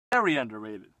Very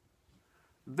underrated.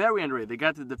 Very underrated. They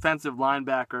got the defensive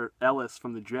linebacker Ellis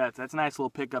from the Jets. That's a nice little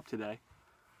pickup today.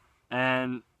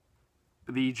 And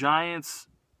the Giants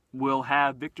will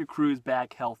have Victor Cruz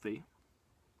back healthy.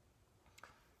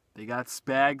 They got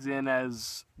Spags in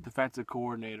as defensive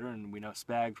coordinator, and we know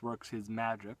Spags works his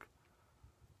magic.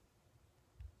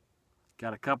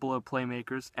 Got a couple of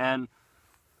playmakers, and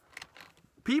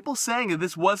people saying that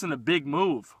this wasn't a big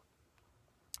move,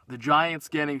 the Giants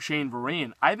getting Shane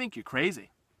Vereen, I think you're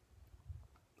crazy.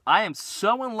 I am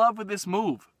so in love with this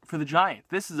move for the Giants.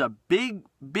 This is a big,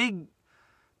 big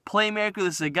playmaker.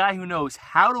 This is a guy who knows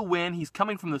how to win. He's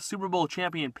coming from the Super Bowl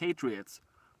champion Patriots.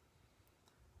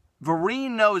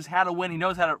 Vereen knows how to win. He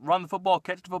knows how to run the football,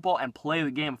 catch the football, and play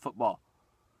the game of football.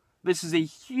 This is a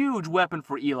huge weapon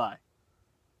for Eli.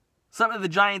 Something the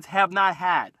Giants have not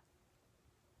had.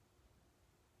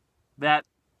 That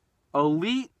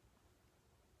elite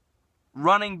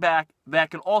running back that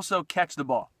can also catch the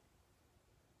ball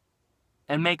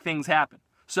and make things happen.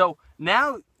 So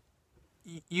now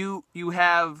you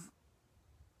have,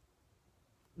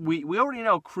 we already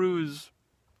know Cruz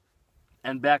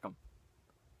and Beckham,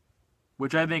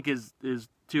 which I think is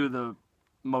two of the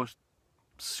most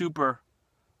super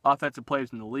offensive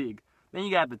players in the league. Then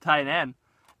you got the tight end,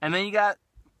 and then you got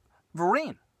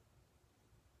Vereen.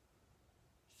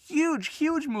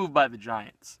 Huge move by the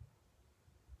Giants.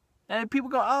 And people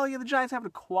go, oh yeah, the Giants have a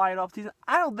quiet offseason.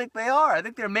 I don't think they are. I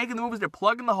think they're making the moves. They're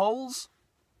plugging the holes.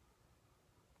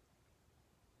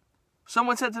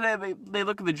 Someone said today they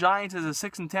look at the Giants as a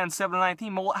 6-10, 7-9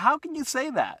 team. Well, how can you say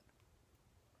that?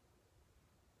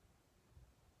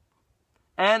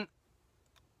 And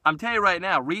I'm telling you right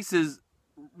now, Reese is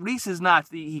not,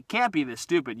 he can't be this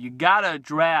stupid. You gotta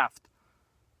draft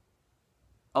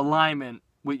a lineman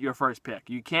with your first pick.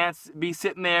 You can't be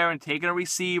sitting there and taking a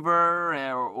receiver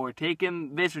or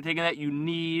taking this or taking that. You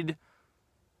need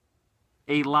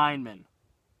a lineman.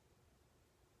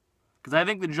 Because I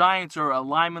think the Giants are a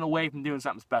lineman away from doing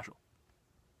something special.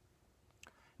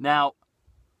 Now,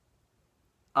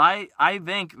 I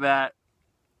think that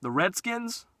the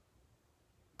Redskins,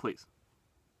 please,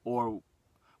 or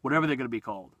whatever they're going to be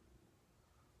called,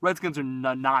 Redskins are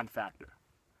a non-factor.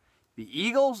 The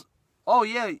Eagles, oh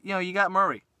yeah, you got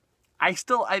Murray. I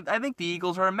think the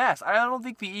Eagles are a mess. I don't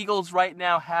think the Eagles right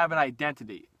now have an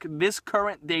identity. This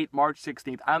current date, March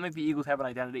 16th, I don't think the Eagles have an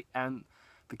identity, and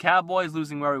the Cowboys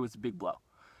losing Murray was a big blow.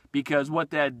 Because what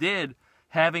that did,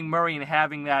 having Murray and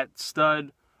having that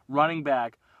stud running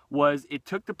back, was it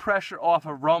took the pressure off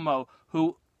of Romo,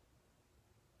 who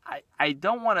I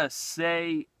don't want to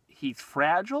say he's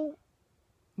fragile,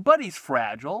 but he's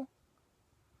fragile.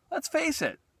 Let's face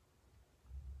it.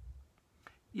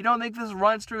 You don't think this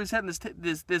runs through his head and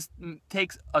this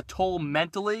takes a toll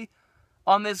mentally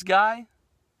on this guy?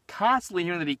 Constantly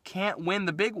hearing that he can't win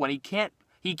the big one. He can't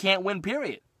win,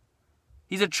 period.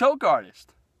 He's a choke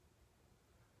artist.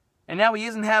 And now he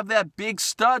doesn't have that big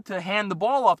stud to hand the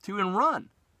ball off to and run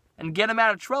and get him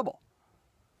out of trouble.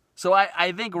 So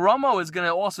I think Romo is going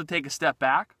to also take a step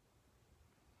back.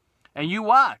 And you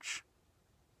watch.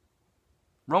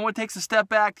 Romo takes a step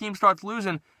back, team starts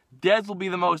losing. Dez will be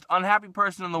the most unhappy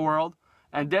person in the world,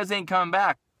 and Dez ain't coming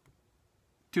back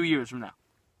 2 years from now.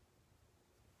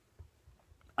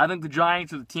 I think the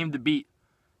Giants are the team to beat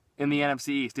in the NFC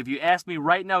East. If you ask me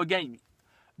right now, again,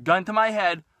 gun to my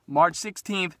head, March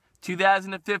 16th,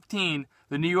 2015,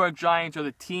 the New York Giants are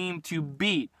the team to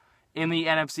beat in the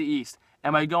NFC East.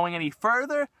 Am I going any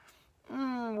further?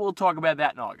 We'll talk about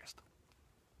that in August.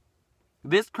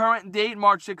 This current date,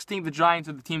 March 16th, the Giants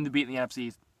are the team to beat in the NFC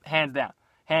East. Hands down.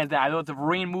 Hands down. I thought the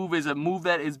Vereen move is a move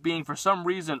that is being, for some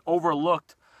reason,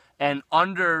 overlooked and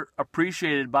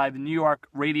underappreciated by the New York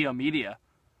radio media.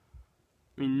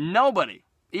 I mean, nobody.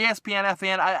 ESPN,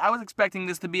 FAN, I was expecting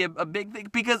this to be a big thing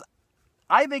because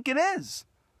I think it is.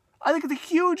 I think it's a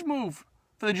huge move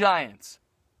for the Giants.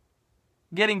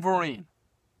 Getting Vereen.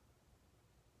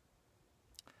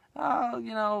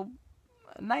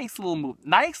 Nice little move.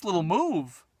 Nice little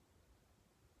move.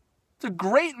 It's a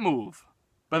great move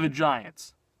by the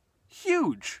Giants.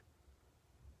 Huge.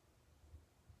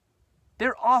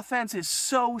 Their offense is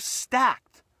so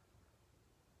stacked.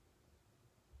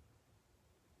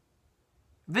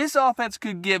 This offense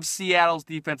could give Seattle's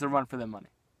defense a run for their money.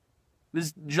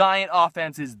 This Giant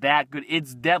offense is that good.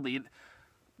 It's deadly.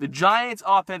 The Giants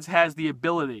offense has the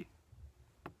ability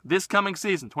this coming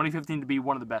season, 2015, to be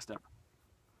one of the best ever.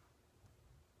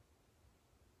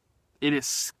 It is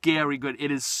scary good.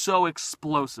 It is so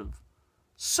explosive.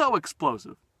 So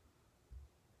explosive.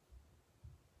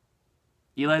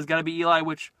 Eli's got to be Eli,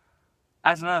 which,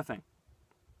 that's another thing.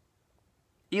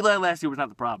 Eli last year was not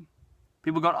the problem.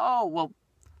 People going, oh, well,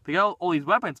 they got all these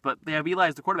weapons, but they have Eli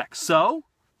as the quarterback. So?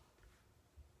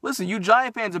 Listen, you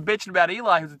Giant fans are bitching about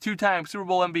Eli, who's a 2-time Super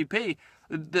Bowl MVP.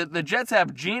 The Jets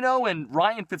have Geno and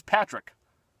Ryan Fitzpatrick.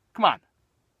 Come on.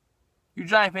 You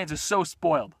Giant fans are so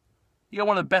spoiled. You got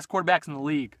one of the best quarterbacks in the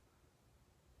league.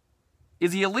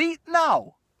 Is he elite?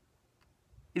 No.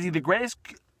 Is he the greatest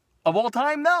of all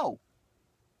time? No.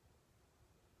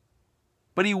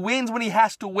 But he wins when he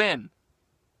has to win.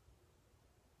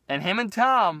 And him and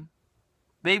Tom,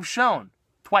 they've shown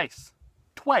twice.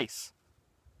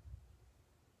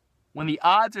 When the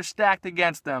odds are stacked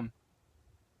against them,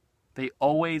 they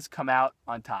always come out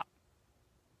on top.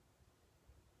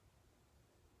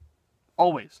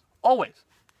 Always.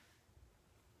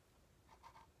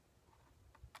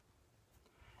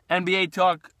 NBA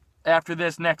talk after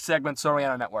this next segment,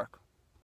 Soriano Network.